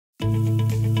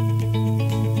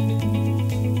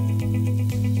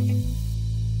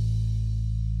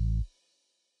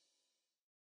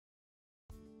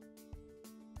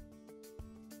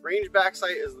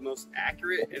Range-Backsight is the most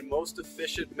accurate and most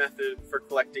efficient method for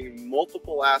collecting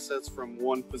multiple assets from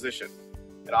one position.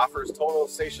 It offers total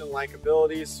station-like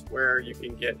abilities where you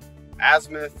can get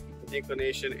azimuth,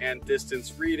 inclination, and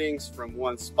distance readings from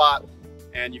one spot,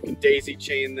 and you can daisy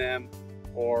chain them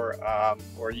or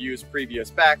use previous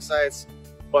backsights.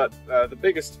 But the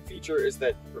biggest feature is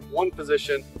that from one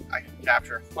position, I can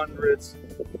capture hundreds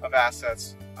of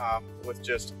assets with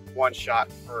just one shot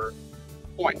per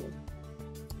point.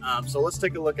 So let's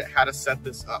take a look at how to set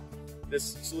this up. This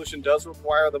solution does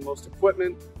require the most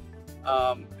equipment,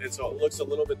 and so it looks a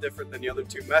little bit different than the other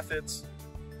two methods,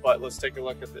 but let's take a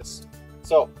look at this.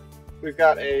 So we've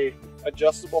got a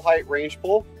adjustable height range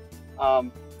pole.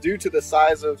 Due to the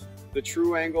size of the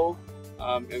true angle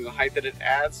and the height that it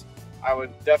adds, I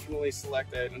would definitely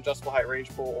select an adjustable height range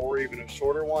pole or even a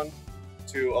shorter one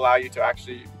to allow you to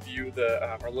actually view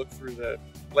the or look through the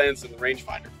lens in the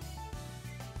rangefinder.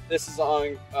 This is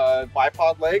on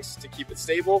bipod legs to keep it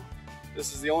stable.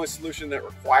 This is the only solution that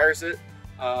requires it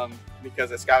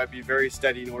because it's got to be very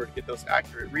steady in order to get those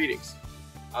accurate readings.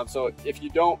 So if you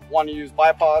don't want to use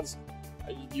bipods,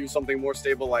 you use something more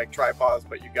stable like tripods,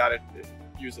 but you got to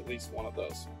use at least one of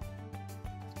those.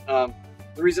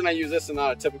 The reason I use this and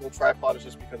not a typical tripod is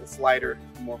just because it's lighter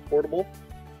and more portable.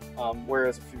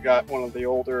 Whereas if you've got one of the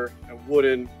older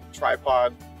wooden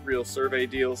tripod real survey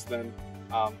deals, then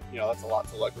you know, that's a lot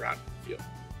to lug around in the field.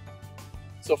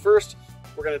 So first,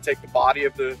 we're going to take the body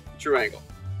of the true angle.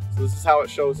 So this is how it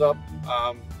shows up,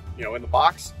 you know, in the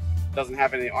box. It doesn't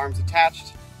have any arms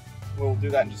attached. We'll do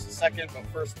that in just a second, but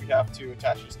first we have to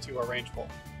attach this to our range pole.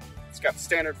 It's got the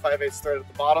standard 5/8 thread at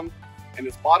the bottom, and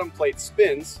this bottom plate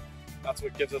spins. That's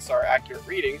what gives us our accurate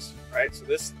readings, right? So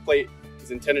this plate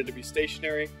is intended to be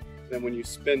stationary. Then when you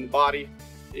spin the body,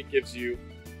 it gives you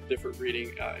a different reading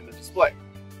in the display.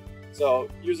 So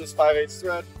use this 5/8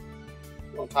 thread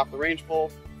on top of the range pole,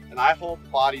 and I hold the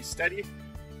body steady,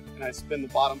 and I spin the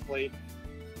bottom plate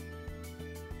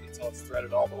until it's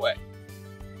threaded all the way.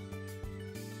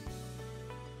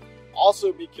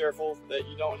 Also be careful that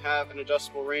you don't have an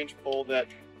adjustable range pole that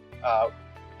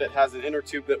has an inner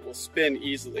tube that will spin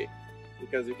easily,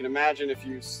 because you can imagine if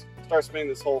you start spinning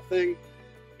this whole thing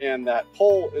and that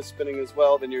pole is spinning as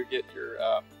well, then you get your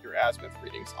azimuth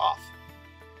readings off.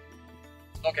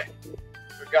 Okay,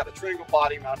 we've got the triangle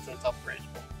body mounted on top of the range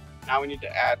pole. Now we need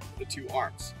to add the two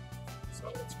arms.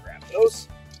 So let's grab those.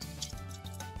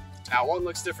 Now one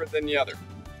looks different than the other.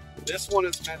 This one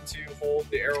is meant to hold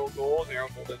the RROW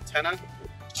gold antenna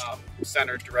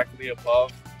centered directly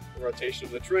above the rotation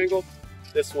of the triangle.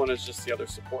 This one is just the other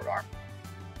support arm.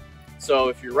 So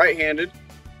if you're right-handed,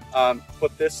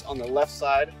 put this on the left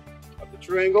side of the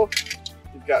triangle.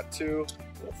 You've got two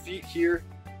little feet here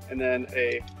and then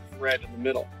a thread in the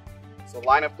middle. So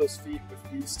line up those feet with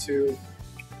these two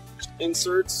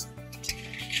inserts,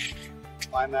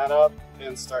 line that up,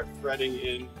 and start threading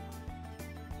in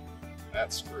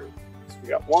that screw. So we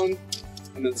got one,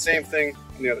 and then the same thing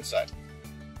on the other side.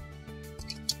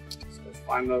 So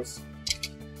find those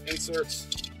inserts,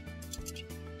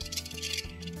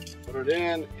 put it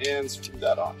in, and screw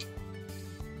that on.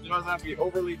 It doesn't have to be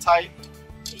overly tight,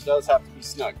 it does have to be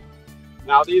snug.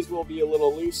 Now these will be a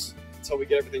little loose until we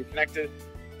get everything connected.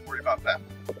 Don't worry about that.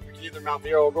 We can either mount the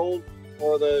RROW Gold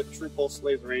or the TRUPULSE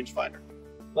laser rangefinder.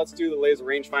 Let's do the laser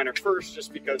rangefinder first,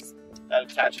 just because that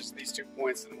attaches these 2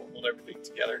 points and will hold everything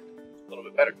together a little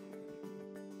bit better.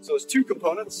 So there's two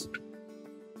components.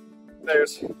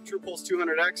 There's TRUPULSE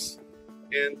 200X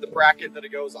and the bracket that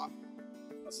it goes on.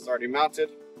 This is already mounted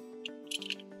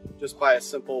just by a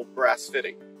simple brass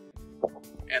fitting.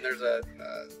 And there's a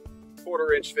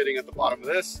 1/4 inch fitting at the bottom of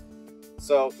this.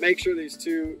 So make sure these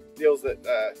two deals that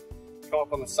come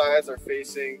up on the sides are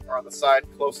on the side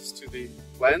closest to the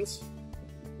lens,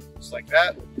 just like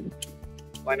that.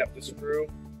 Line up the screw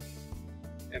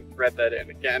and thread that in.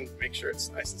 Again, make sure it's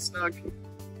nice and snug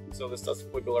so this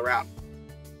doesn't wiggle around.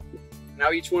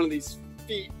 Now each one of these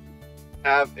feet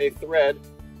have a thread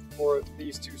for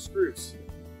these two screws.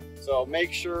 So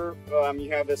make sure you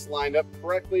have this lined up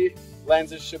correctly.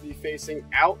 Lenses should be facing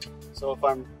out. So if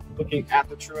I'm looking at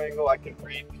the true angle, I can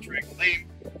read the true angle name,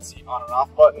 see on and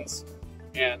off buttons,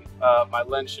 and my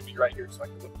lens should be right here so I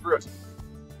can look through it.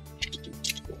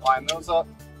 Line those up,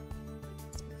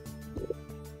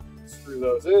 screw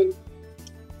those in,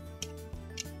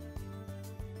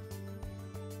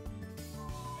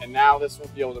 and now this will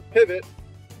be able to pivot.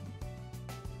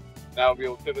 Now we'll be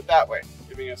able to pivot that way,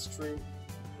 giving us true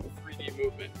 3D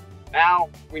movement. Now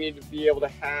we need to be able to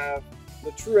have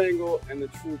the true angle and the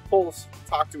true pulse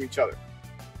talk to each other.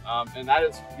 And that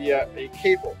is via a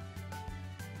cable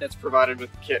that's provided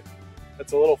with the kit.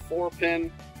 It's a little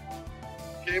 4-pin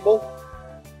cable.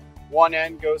 One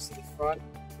end goes to the front,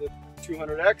 the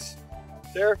 200X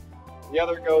there. The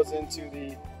other goes into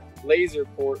the laser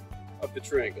port of the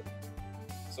true angle.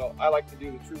 So I like to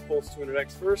do the TRUPULSE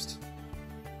 200X first.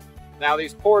 Now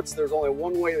these ports, there's only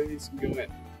one way that these can go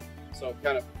in. So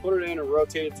kind of put it in and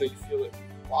rotate it until you feel it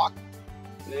lock,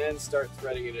 and then start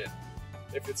threading it in.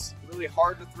 If it's really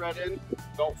hard to thread in,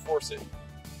 don't force it.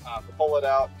 Pull it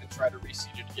out and try to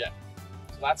reseat it again.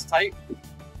 So that's tight.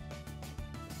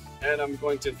 And I'm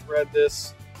going to thread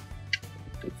this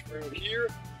through here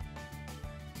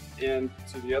and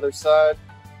to the other side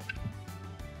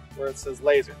where it says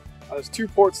laser. Now there's two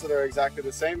ports that are exactly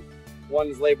the same.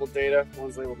 One's labeled data,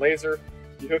 one's labeled laser.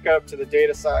 You hook up to the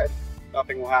data side,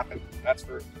 nothing will happen. That's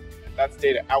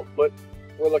data output.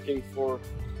 We're looking for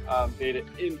data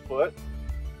input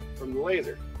from the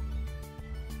laser.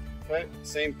 Okay,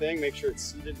 same thing, make sure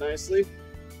it's seated nicely,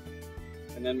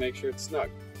 and then make sure it's snug.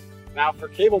 Now for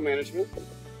cable management,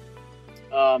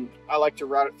 I like to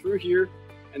route it through here,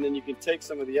 and then you can take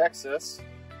some of the excess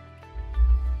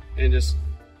and just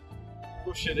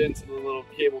push it into the little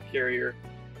cable carrier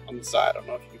on the side. I don't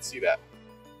know if you can see that.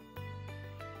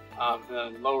 And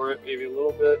then lower it maybe a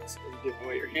little bit so you get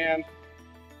away your hand.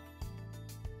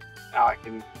 Now I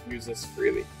can use this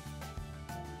freely.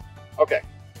 Okay,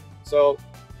 so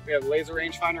we have the laser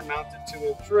rangefinder mounted to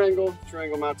the true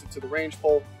angle mounted to the range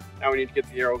pole. Now we need to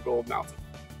get the Arrow Gold mounted.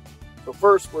 So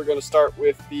first we're going to start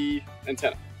with the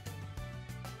antenna.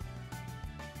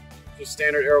 Just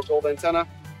standard Arrow Gold antenna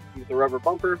with the rubber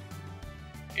bumper,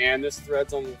 and this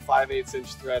threads on the 5/8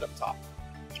 inch thread up top.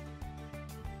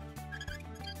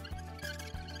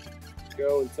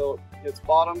 Go until it hits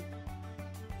bottom.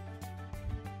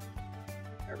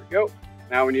 There we go.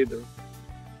 Now we need the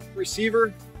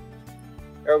receiver,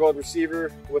 Arrow Gold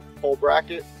receiver with the pole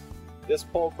bracket. This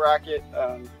pole bracket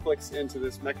clicks into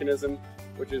this mechanism,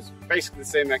 which is basically the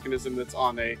same mechanism that's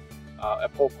on a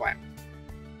pole clamp.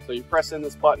 So you press in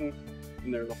this button,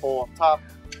 and there's a hole up top.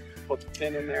 Put the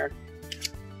pin in there,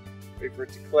 wait for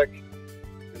it to click,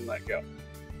 and let go.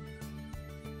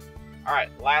 All right,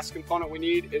 last component we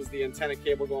need is the antenna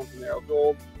cable going from the Arrow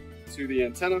Gold to the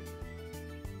antenna.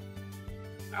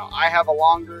 Now I have a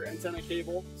longer antenna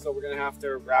cable, so we're gonna have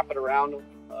to wrap it around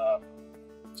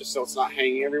just so it's not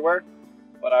hanging everywhere,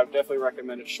 but I would definitely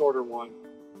recommend a shorter one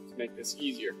to make this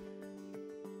easier.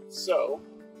 So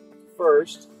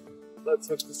first, let's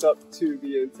hook this up to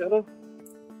the antenna,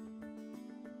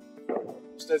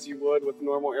 just as you would with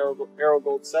normal Arrow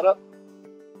Gold setup.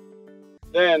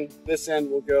 Then this end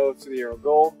will go to the Arrow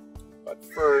Gold, but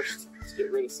first, let's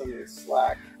get rid of some of the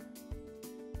slack.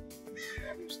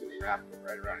 I'm just going to wrap it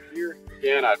right around here.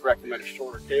 Again, I'd recommend a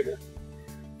shorter cable,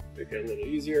 make it a little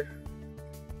easier.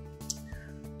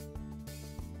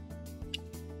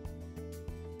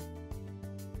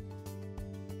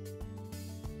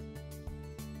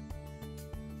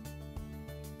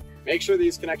 Make sure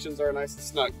these connections are nice and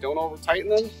snug. Don't over tighten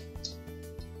them,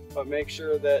 but make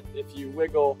sure that if you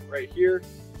wiggle right here,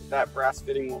 that brass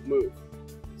fitting won't move.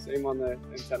 Same on the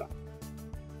antenna.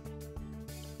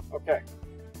 Okay,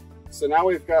 so now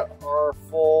we've got our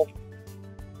full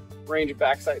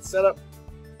Range-Backsight setup,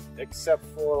 except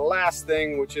for the last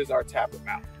thing, which is our tablet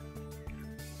mount.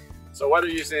 So whether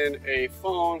you're using a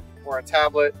phone or a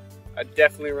tablet, I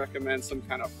definitely recommend some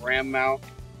kind of RAM mount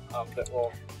that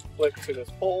will click to this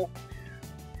pole.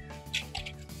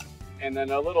 And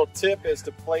then a little tip is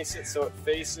to place it so it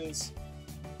faces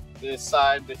the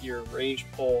side that your range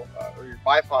pole or your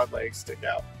bipod legs stick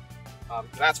out.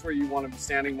 That's where you want to be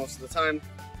standing most of the time.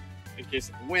 In case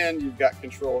of the wind, you've got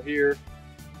control here.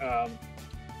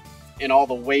 And all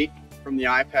the weight from the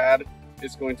iPad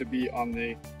is going to be on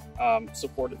the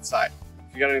supported side.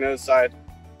 If you got it on the other side,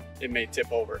 it may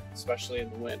tip over, especially in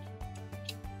the wind.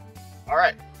 All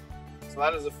right, so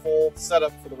that is a full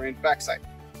setup for the Range-Backsight.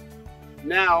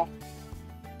 Now,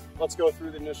 let's go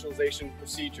through the initialization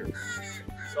procedure.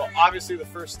 So obviously the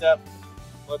first step,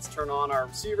 let's turn on our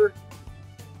receiver,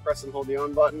 press and hold the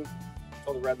on button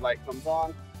until the red light comes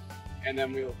on, and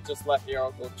then we'll just let the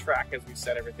Arrow Gold track as we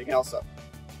set everything else up.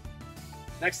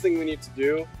 Next thing we need to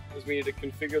do is we need to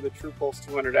configure the TRUPULSE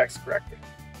 200X correctly.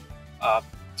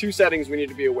 Two settings we need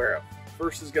to be aware of.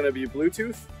 First is going to be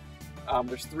Bluetooth.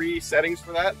 There's 3 settings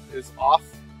for that. Is off,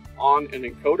 on, and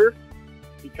encoder.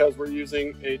 Because we're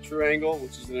using a true angle,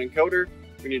 which is an encoder,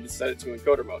 we need to set it to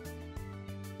encoder mode.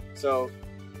 So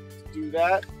to do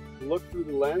that, look through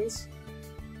the lens,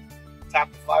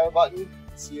 tap the fire button,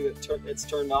 see that it's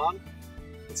turned on,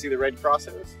 and see the red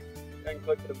crosshairs. Then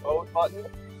click the mode button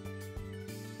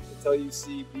until you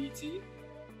see BT,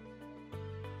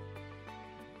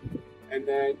 and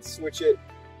then switch it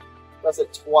press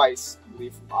it twice, I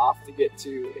believe, from off to get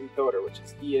to encoder, which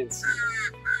is ENC.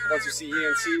 Once you see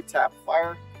ENC, tap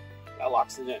fire, that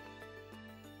locks it in.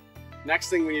 Next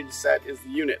thing we need to set is the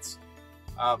units.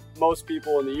 Most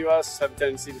people in the US have a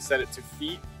tendency to set it to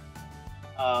feet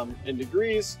in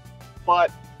degrees,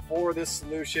 but for this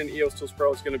solution, EOS Tools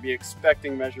Pro is going to be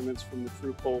expecting measurements from the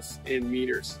TRUPULSE in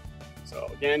meters. So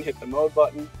again, hit the mode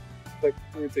button, click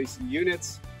through to see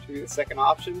units, show you the second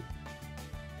option,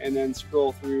 and then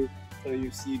scroll through till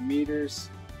you see meters,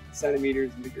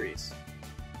 centimeters, and degrees.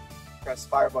 Press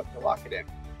fire button to lock it in.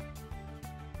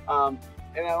 And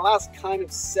then the last kind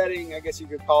of setting, I guess you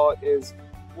could call it, is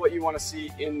what you want to see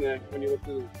when you look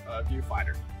through the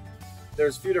viewfinder.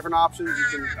 There's a few different options.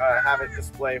 You can have it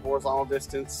display horizontal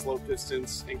distance, slope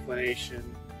distance, inclination,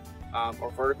 or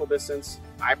vertical distance.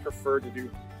 I prefer to do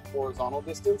horizontal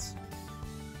distance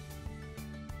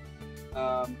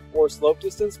or slope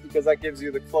distance because that gives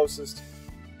you the closest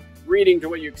reading to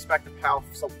what you expect of how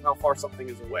far something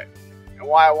is away. And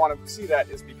why I want to see that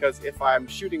is because if I'm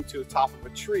shooting to the top of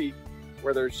a tree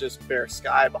where there's just bare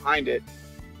sky behind it,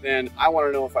 then I want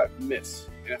to know if I've missed.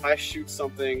 And if I shoot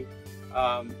something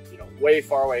way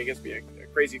far away, it gives me a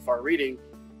crazy far reading,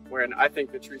 when I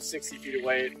think the tree's 60 feet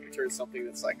away, if you turn something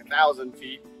that's like 1,000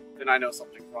 feet, then I know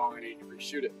something's wrong, I need to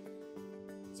reshoot it.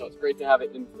 So it's great to have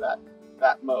it into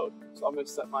that mode. So I'm going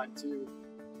to set mine to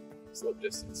slope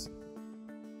distance.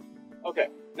 Okay,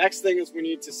 next thing is we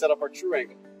need to set up our true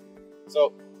angle.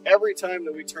 So every time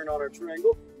that we turn on our true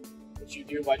angle, which you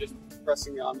do by just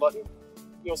pressing the on button,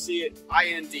 you'll see it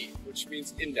IND, which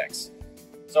means index.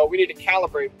 So we need to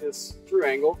calibrate this true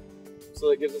angle so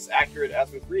that it gives us accurate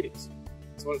azimuth readings.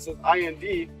 So when it says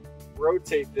IND,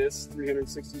 rotate this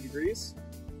 360 degrees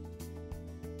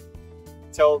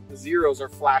until the zeros are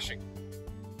flashing.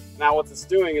 Now what it's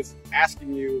doing is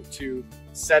asking you to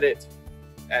set it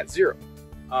at 0.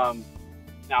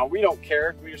 Now we don't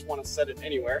care, we just want to set it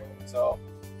anywhere. So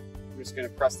I'm just going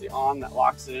to press the on, that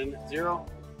locks it in at 0.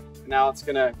 And now it's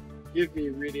going to give me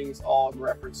readings all in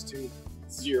reference to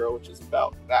 0, which is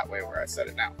about that way where I set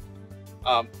it now.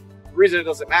 The reason it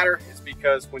doesn't matter is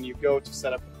because when you go to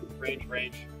set up a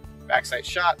range backsight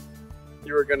shot,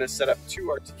 you are going to set up 2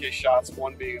 RTK shots,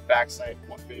 one being a backsight,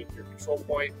 one being your control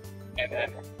point, and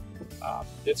then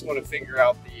it's going to figure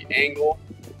out the angle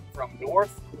from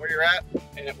north where you're at,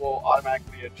 and it will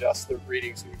automatically adjust the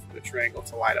readings of the true angle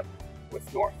to line up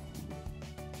with north.